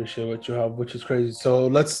tend to appreciate what you have, which is crazy. So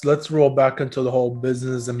let's roll back into the whole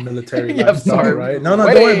business and military lifestyle, right? No,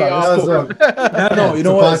 don't worry about it. No, you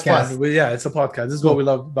know what? It's fine. It's a podcast. This is what we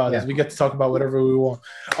love about it. We get to talk about whatever we want.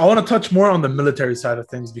 I want to touch more on the military side of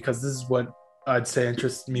things because this is what I'd say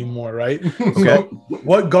interests me more, right? Okay. So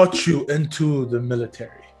what got you into the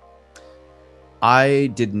military?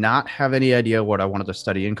 I did not have any idea what I wanted to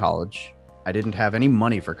study in college. I didn't have any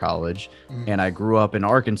money for college, and I grew up in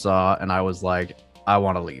Arkansas, and I was like, I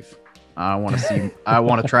want to leave. I want to see, I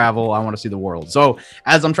want to travel. I want to see the world. So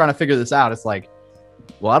as I'm trying to figure this out, it's like,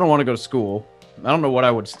 well, I don't want to go to school. I don't know what I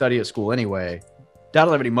would study at school anyway. I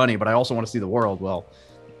don't have any money, but I also want to see the world. Well,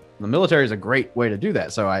 the military is a great way to do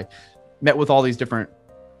that. So I met with all these different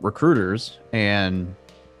recruiters, and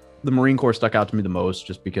the Marine Corps stuck out to me the most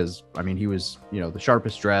just because, I mean, he was, the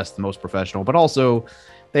sharpest dressed, the most professional, but also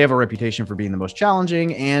they have a reputation for being the most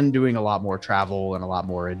challenging and doing a lot more travel and a lot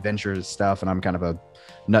more adventurous stuff. And I'm kind of a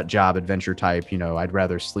nut job adventure type. I'd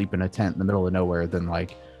rather sleep in a tent in the middle of nowhere than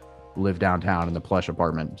like live downtown in the plush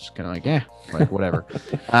apartment. Just kind of like, whatever.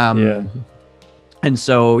 And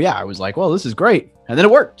so, I was like, well, this is great. And then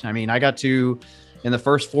it worked. I mean, I got to, in the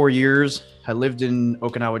first 4 years, I lived in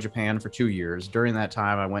Okinawa, Japan for 2 years. During that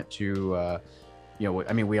time, I went to,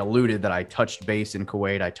 we alluded that I touched base in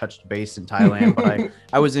Kuwait. I touched base in Thailand, but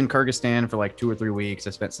I was in Kyrgyzstan for like 2 or 3 weeks.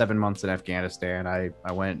 I spent 7 months in Afghanistan.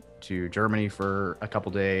 I went to Germany for a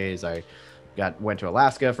couple days. I went to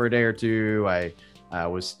Alaska for a day or two. And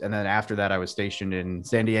then after that, I was stationed in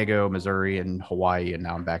San Diego, Missouri, and Hawaii, and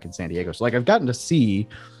now I'm back in San Diego. So I've gotten to see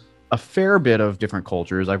a fair bit of different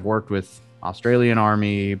cultures. I've worked with Australian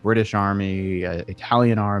Army, British Army,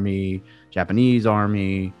 Italian Army, Japanese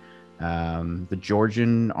Army, the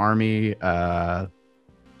Georgian Army. I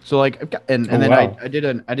did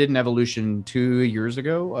an evolution 2 years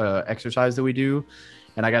ago, exercise that we do,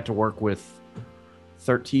 and I got to work with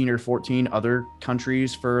 13 or 14 other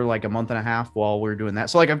countries for like a month and a half while we were doing that.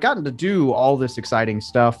 So I've gotten to do all this exciting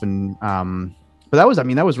stuff, and but that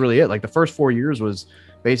was really it. Like the first 4 years was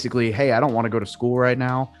basically, hey, I don't want to go to school right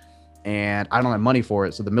now, and I don't have money for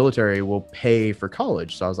it, so the military will pay for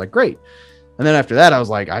college. So I was like, great. And then after that, I was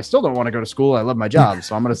like, I still don't want to go to school. I love my job,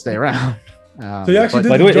 so I'm going to stay around. So you actually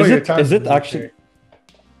did enjoy your time. Is it actually?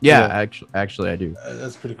 Yeah, actually, I do.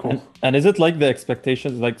 That's pretty cool. And is it like the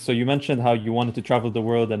expectations? Like, so you mentioned how you wanted to travel the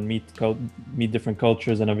world and meet different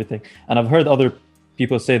cultures and everything. And I've heard other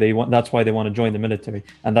people say that's why they want to join the military,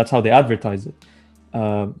 and that's how they advertise it.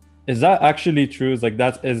 Is that actually true? Is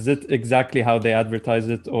it exactly how they advertise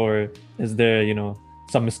it, or is there,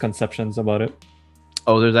 some misconceptions about it?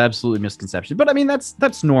 Oh, there's absolutely misconceptions, but I mean,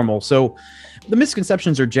 that's normal. So the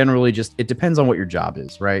misconceptions are generally just, it depends on what your job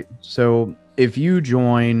is, right? So if you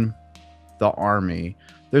join the Army,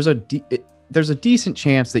 there's a decent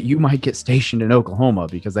chance that you might get stationed in Oklahoma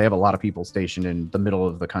because they have a lot of people stationed in the middle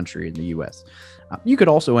of the country in the US. You could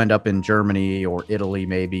also end up in Germany or Italy,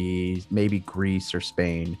 maybe Greece or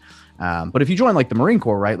Spain. But if you join like the Marine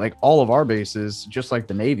Corps, right, like all of our bases, just like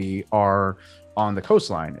the Navy, are on the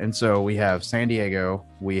coastline. And so we have San Diego,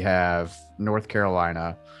 we have North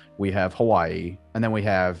Carolina, we have Hawaii, and then we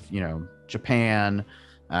have, Japan.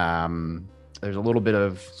 There's a little bit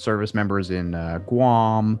of service members in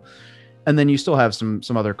Guam. And then you still have some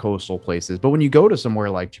other coastal places. But when you go to somewhere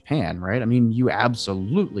like Japan, right, I mean, you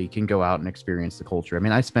absolutely can go out and experience the culture. I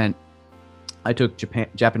mean, I took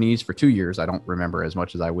Japanese for 2 years. I don't remember as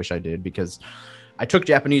much as I wish I did, because I took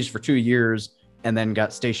Japanese for 2 years and then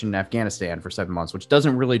got stationed in Afghanistan for 7 months, which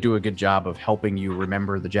doesn't really do a good job of helping you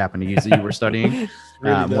remember the Japanese that you were studying.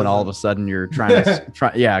 When all of a sudden you're trying to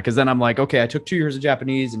because then I'm like, okay, I took 2 years of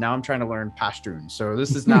Japanese and now I'm trying to learn Pashtun. So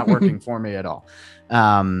this is not working for me at all.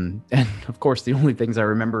 And of course, the only things I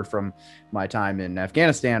remember from my time in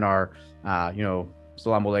Afghanistan are,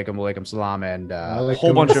 Salam alaikum, alaikum salam, and a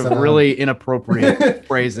whole bunch of really inappropriate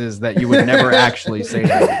phrases that you would never actually say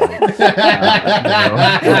to anybody.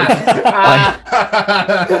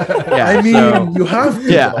 You have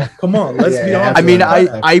to. Yeah. Come on, let's be honest. I mean,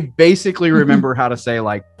 I basically remember how to say,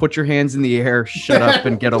 like, put your hands in the air, shut up,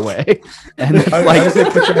 and get away. And it's I say,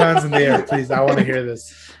 put your hands in the air, please. I want to hear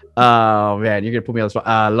this. Oh, man, you're going to put me on the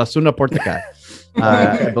spot. La Suna Portica.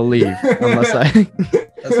 I believe, unless that's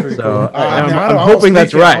pretty cool. I'm hoping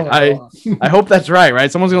that's right. I hope that's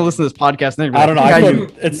right? Someone's gonna listen to this podcast and I don't know.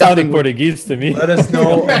 It sounded Portuguese to me. Let us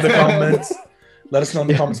know in the comments. Let us know in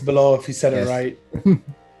the comments below if he said it right.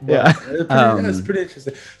 It's pretty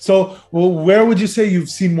interesting. So, where would you say you've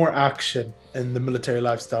seen more action in the military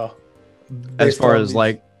lifestyle? As far as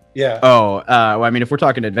like Yeah. Oh, well, I mean, if we're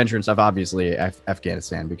talking adventure and stuff, obviously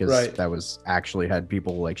Afghanistan, because Right. that was actually had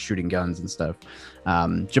people like shooting guns and stuff.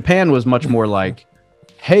 Japan was much more like,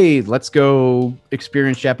 hey, let's go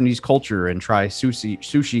experience Japanese culture and try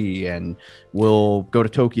sushi, and we'll go to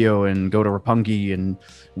Tokyo and go to Roppongi and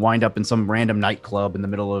wind up in some random nightclub in the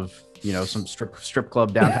middle of, you know, some strip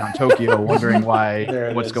club downtown Tokyo, wondering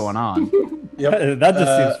what's going on. Yep. That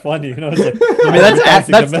just seems funny, you know. It's like, I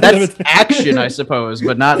mean, that's action, I suppose,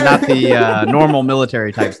 but not the normal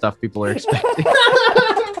military type stuff people are expecting.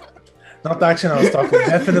 Not the action I was talking.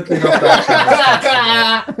 Definitely not the action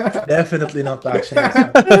I was talking. Definitely not the action I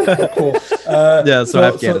was talking. Cool. Yeah, so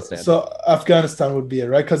Afghanistan. So Afghanistan would be it,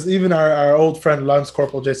 right? Because even our old friend Lance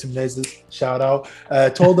Corporal Jason Menezes, shout out,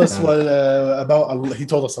 told us he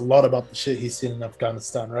told us a lot about the shit he's seen in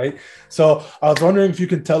Afghanistan, right? So I was wondering if you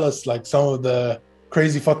can tell us like some of the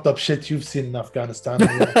crazy fucked up shit you've seen in Afghanistan.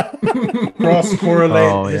 Cross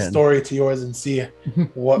correlate his story to yours and see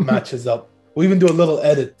what matches up. We'll even do a little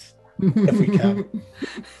edit if we can.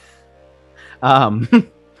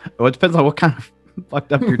 Well, it depends on what kind of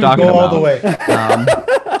fucked up you're talking Go about. all the way.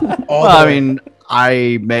 I mean,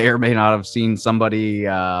 I may or may not have seen somebody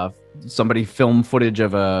film footage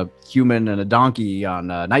of a human and a donkey on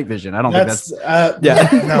night vision. I don't think that's yeah.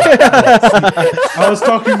 No. I was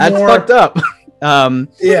talking that's more. Fucked up.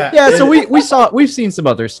 Yeah. So we've seen some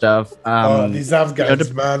other stuff. These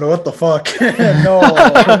Afghans, man, what the fuck? No.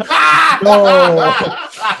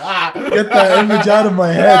 Get that image out of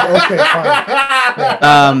my head. Okay, fine.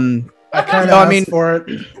 Yeah. I kind of asked for it.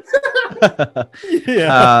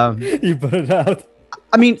 Yeah, you put it out.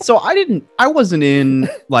 I mean, so I wasn't in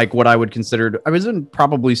like what I would consider, I was in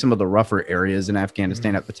probably some of the rougher areas in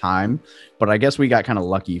Afghanistan at the time, but I guess we got kind of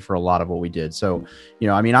lucky for a lot of what we did. So, you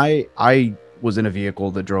know, I mean, I was in a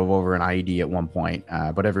vehicle that drove over an IED at one point,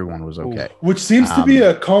 but everyone was okay. Which seems to be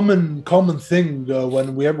a common thing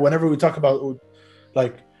whenever we talk about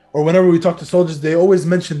or whenever we talk to soldiers, they always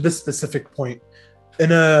mention this specific point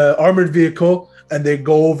in a armored vehicle, and they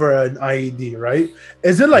go over an IED, right?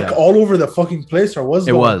 Is it like all over the fucking place, or was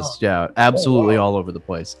it? It was, absolutely all over the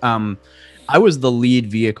place. I was the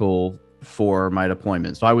lead vehicle for my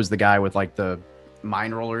deployment, so I was the guy with like the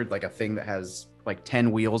mine roller, like a thing that has like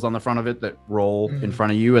 10 wheels on the front of it that roll in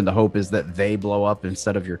front of you, and the hope is that they blow up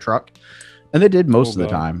instead of your truck, and they did most of the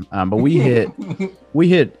time. But we hit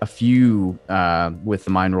a few with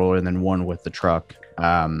the mine roller, and then one with the truck,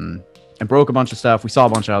 and broke a bunch of stuff. We saw a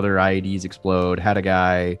bunch of other IEDs explode. Had a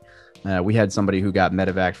guy, we had somebody who got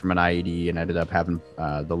medevac from an IED and ended up having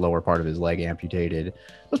the lower part of his leg amputated. It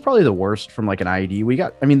was probably the worst from like an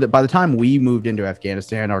IED. By the time we moved into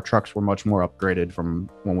Afghanistan, our trucks were much more upgraded from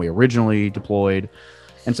when we originally deployed,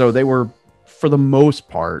 and so they were, for the most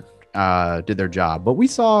part, did their job. But we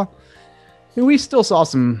still saw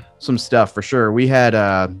some stuff for sure. We had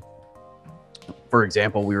for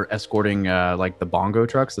example, we were escorting like the bongo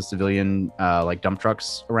trucks, the civilian like dump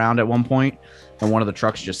trucks around at one point, and one of the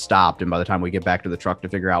trucks just stopped. And by the time we get back to the truck to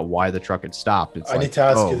figure out why the truck had stopped, I need to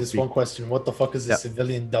ask you this one question: what the fuck is a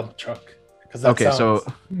civilian dump truck? So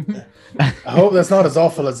I hope that's not as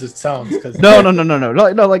awful as it sounds. No.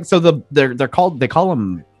 Like, so they call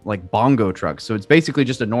them like bongo trucks. So it's basically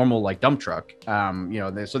just a normal like dump truck.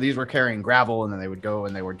 So these were carrying gravel, and then they would go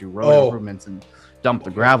and they would do road improvements and dump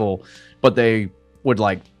the gravel, but they would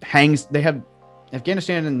like they have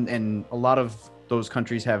Afghanistan and a lot of those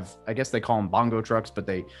countries have, I guess they call them bongo trucks, but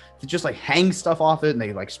they just like hang stuff off it, and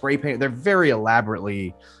they like spray paint. They're very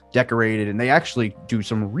elaborately decorated, and they actually do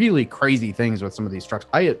some really crazy things with some of these trucks.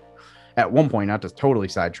 At one point, not to totally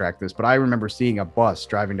sidetrack this, but I remember seeing a bus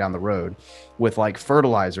driving down the road with like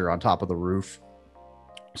fertilizer on top of the roof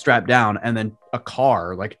strapped down, and then a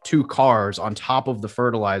car, like 2 cars on top of the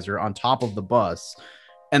fertilizer on top of the bus,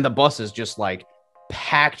 and the bus is just like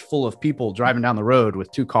packed full of people driving down the road with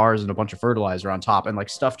 2 cars and a bunch of fertilizer on top, and like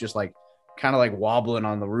stuff just like kind of like wobbling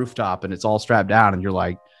on the rooftop, and it's all strapped down, and you're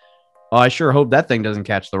like, oh, I sure hope that thing doesn't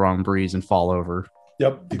catch the wrong breeze and fall over.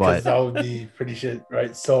 Yep, because that would be pretty shit,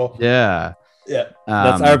 right? So yeah,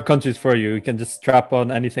 that's Arab countries for you. You can just strap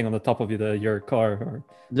on anything on the top of your car, or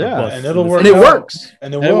and it'll work. And it works.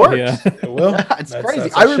 And it works. Yeah. It will. It's crazy.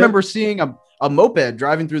 I remember seeing a moped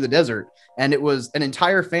driving through the desert, and it was an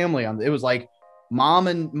entire family it was like mom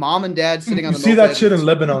and dad sitting on the. You see that shit in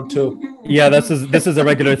Lebanon too. Yeah, this is a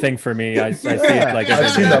regular thing for me. I see it like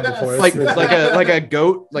I've seen that before. Like a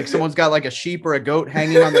goat, like someone's got like a sheep or a goat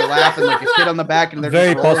hanging on their lap and like a kid on the back, and they're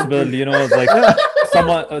very possible. You know, like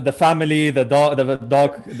someone, the family, the dog,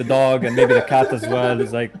 and maybe the cat as well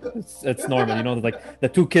is like it's normal. You know, like the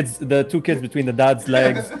two kids between the dad's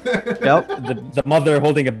legs. Yep. The mother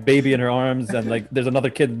holding a baby in her arms, and like there's another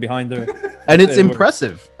kid behind her. And it's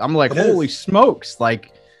impressive. I'm like, holy smokes!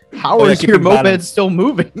 Like, how is your moped still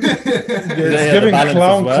moving? It's giving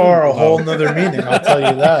clown car a whole nother meaning. I'll tell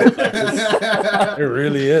you that. It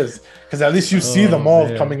really is. Because at least you see them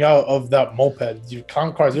all coming out of that moped. You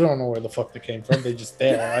clown cars, you don't know where the fuck they came from. They just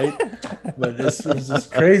there, right? But it's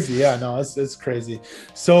just crazy. Yeah, no, it's crazy.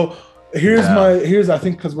 So here's I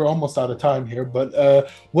think because we're almost out of time here. But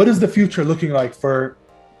what is the future looking like for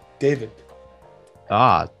David?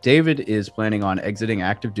 David is planning on exiting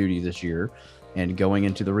active duty this year and going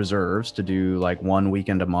into the reserves to do like 1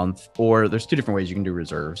 weekend a month, or there's two different ways you can do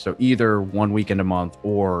reserves. So either 1 weekend a month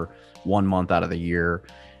or 1 month out of the year,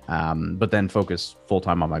 but then focus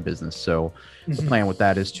full-time on my business. So the plan with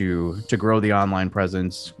that is to grow the online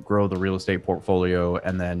presence, grow the real estate portfolio,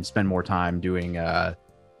 and then spend more time doing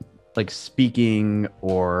like speaking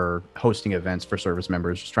or hosting events for service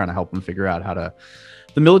members, just trying to help them figure out how to.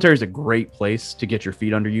 The military is a great place to get your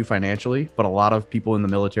feet under you financially, but a lot of people in the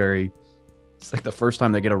military, it's like the first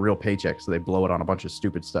time they get a real paycheck, so they blow it on a bunch of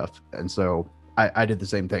stupid stuff. And so I did the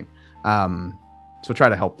same thing. So try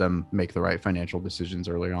to help them make the right financial decisions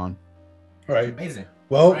early on. All right. Amazing.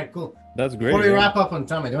 Well, all right, cool. That's great. Before we wrap up on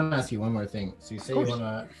time, I do want to ask you one more thing. So you say you want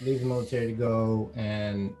to leave the military to go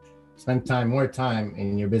and spend more time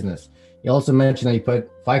in your business. You also mentioned that you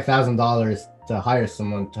put $5,000 to hire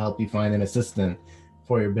someone to help you find an assistant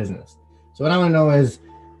for your business. So what I want to know is,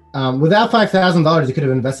 without $5,000, you could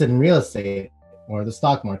have invested in real estate or the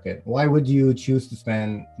stock market. Why would you choose to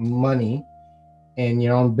spend money in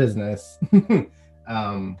your own business? You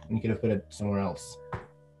could have put it somewhere else.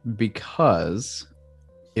 Because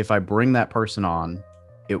if I bring that person on,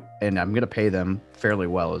 and I'm going to pay them fairly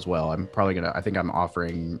well as well. I think I'm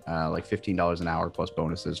offering like $15 an hour plus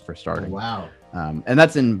bonuses for starting. Oh, wow. And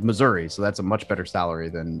that's in Missouri. So that's a much better salary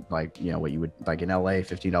than like, you know, what you would like in LA,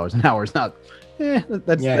 $15 an hour is not,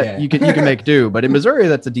 you can make do, but in Missouri,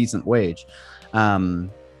 that's a decent wage. And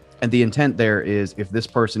the intent there is if this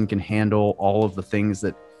person can handle all of the things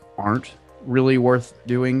that aren't really worth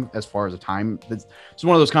doing as far as a time, it's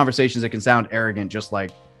one of those conversations that can sound arrogant, just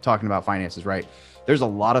like talking about finances, right? There's a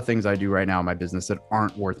lot of things I do right now in my business that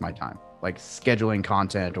aren't worth my time, like scheduling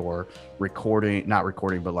content or not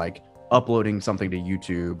recording, but like uploading something to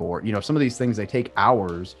YouTube, or, you know, some of these things, they take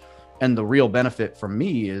hours. And the real benefit for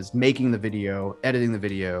me is making the video, editing the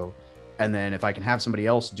video. And then if I can have somebody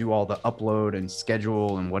else do all the upload and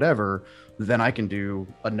schedule and whatever, then I can do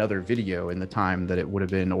another video in the time that it would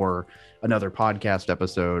have been, or another podcast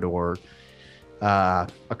episode, or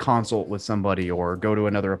a consult with somebody, or go to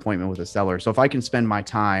another appointment with a seller. So if I can spend my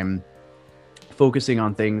time focusing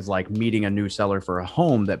on things like meeting a new seller for a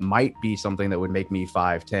home that might be something that would make me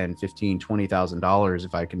 $5, $10, $15, $20,000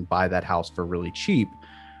 if I can buy that house for really cheap,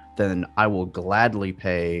 then I will gladly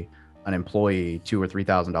pay an employee $2,000 or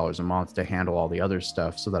 $3,000 a month to handle all the other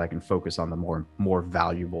stuff so that I can focus on the more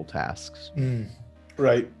valuable tasks.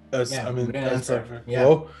 Right. That's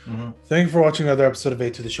well, thank you for watching another episode of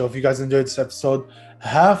A to the Show. If you guys enjoyed this episode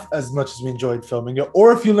half as much as we enjoyed filming it,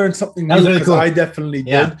 or if you learned something new, because I definitely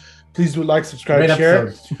did, please do like, subscribe,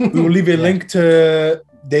 share. We will leave a link to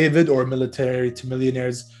David or Military to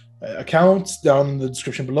Millionaires accounts down in the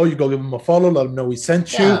description below. You go give him a follow, let him know we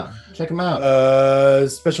sent you. Check him out.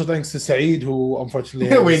 Special thanks to Saeed, who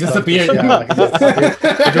unfortunately we disappeared. For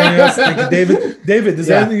joining us. Thank you, David. David, is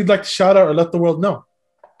there anything you'd like to shout out or let the world know?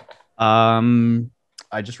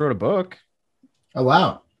 I just wrote a book. Oh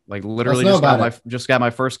wow! Like literally just got my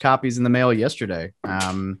first copies in the mail yesterday.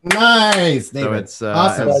 Nice, David. So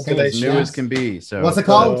it's awesome. as new as can be. So what's it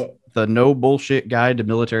called? The No Bullshit Guide to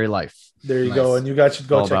Military Life. There you go, and you guys should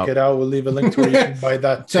go check it out. We'll leave a link to where you can buy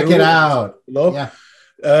that. Check it out. Below. Yeah.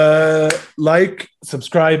 Like,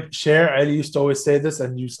 subscribe, share. I used to always say this,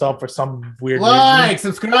 and you stop for some weird reason.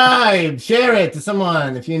 Subscribe, share it to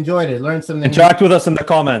someone if you enjoyed it. Learn something. Interact with us in the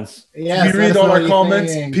comments. Yes, we read all our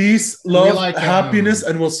comments. Peace, love, happiness,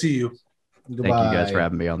 and we'll see you. Goodbye. Thank you guys for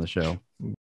having me on the show.